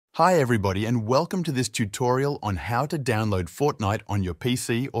Hi everybody and welcome to this tutorial on how to download Fortnite on your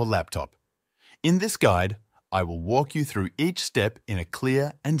PC or laptop. In this guide, I will walk you through each step in a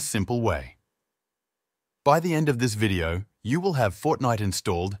clear and simple way. By the end of this video, you will have Fortnite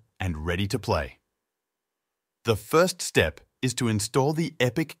installed and ready to play. The first step is to install the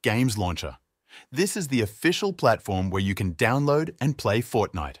Epic Games Launcher. This is the official platform where you can download and play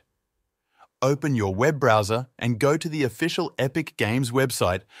Fortnite. Open your web browser and go to the official Epic Games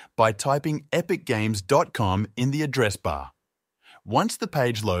website by typing epicgames.com in the address bar. Once the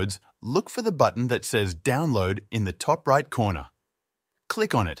page loads, look for the button that says Download in the top right corner.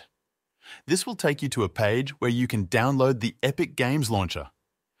 Click on it. This will take you to a page where you can download the Epic Games Launcher.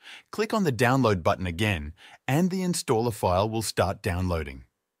 Click on the Download button again, and the installer file will start downloading.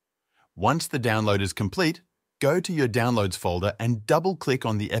 Once the download is complete, go to your Downloads folder and double-click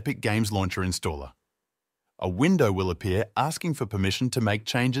on the Epic Games Launcher installer. A window will appear asking for permission to make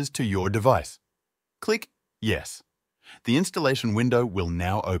changes to your device. Click Yes. The installation window will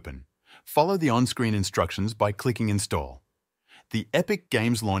now open. Follow the on-screen instructions by clicking Install. The Epic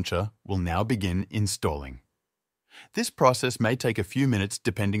Games Launcher will now begin installing. This process may take a few minutes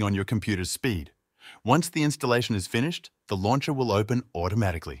depending on your computer's speed. Once the installation is finished, the launcher will open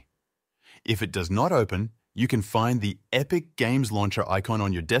automatically. If it does not open, you can find the Epic Games Launcher icon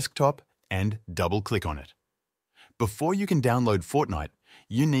on your desktop and double-click on it. Before you can download Fortnite,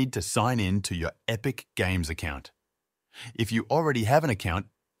 you need to sign in to your Epic Games account. If you already have an account,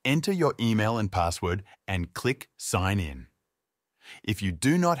 enter your email and password and click Sign In. If you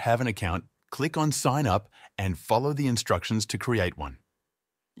do not have an account, click on Sign Up and follow the instructions to create one.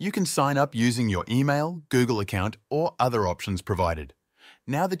 You can sign up using your email, Google account, or other options provided.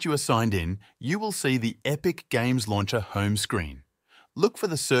 Now that you are signed in, you will see the Epic Games Launcher home screen. Look for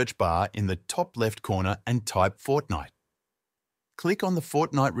the search bar in the top left corner and type Fortnite. Click on the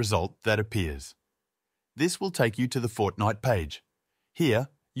Fortnite result that appears. This will take you to the Fortnite page. Here,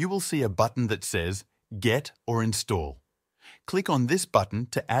 you will see a button that says Get or Install. Click on this button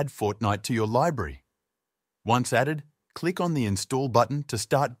to add Fortnite to your library. Once added, click on the Install button to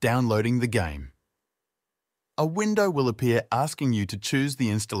start downloading the game. A window will appear asking you to choose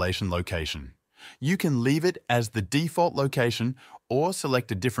the installation location. You can leave it as the default location or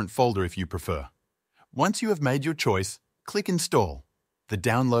select a different folder if you prefer. Once you have made your choice, click Install. The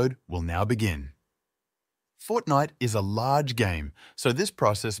download will now begin. Fortnite is a large game, so this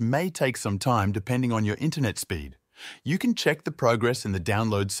process may take some time depending on your internet speed. You can check the progress in the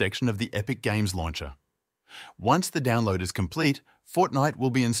Download section of the Epic Games Launcher. Once the download is complete, Fortnite will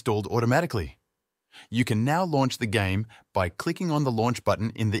be installed automatically. You can now launch the game by clicking on the Launch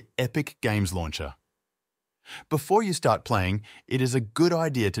button in the Epic Games Launcher. Before you start playing, it is a good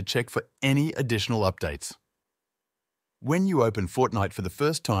idea to check for any additional updates. When you open Fortnite for the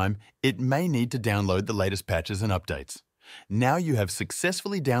first time, it may need to download the latest patches and updates. Now you have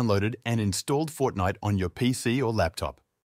successfully downloaded and installed Fortnite on your PC or laptop.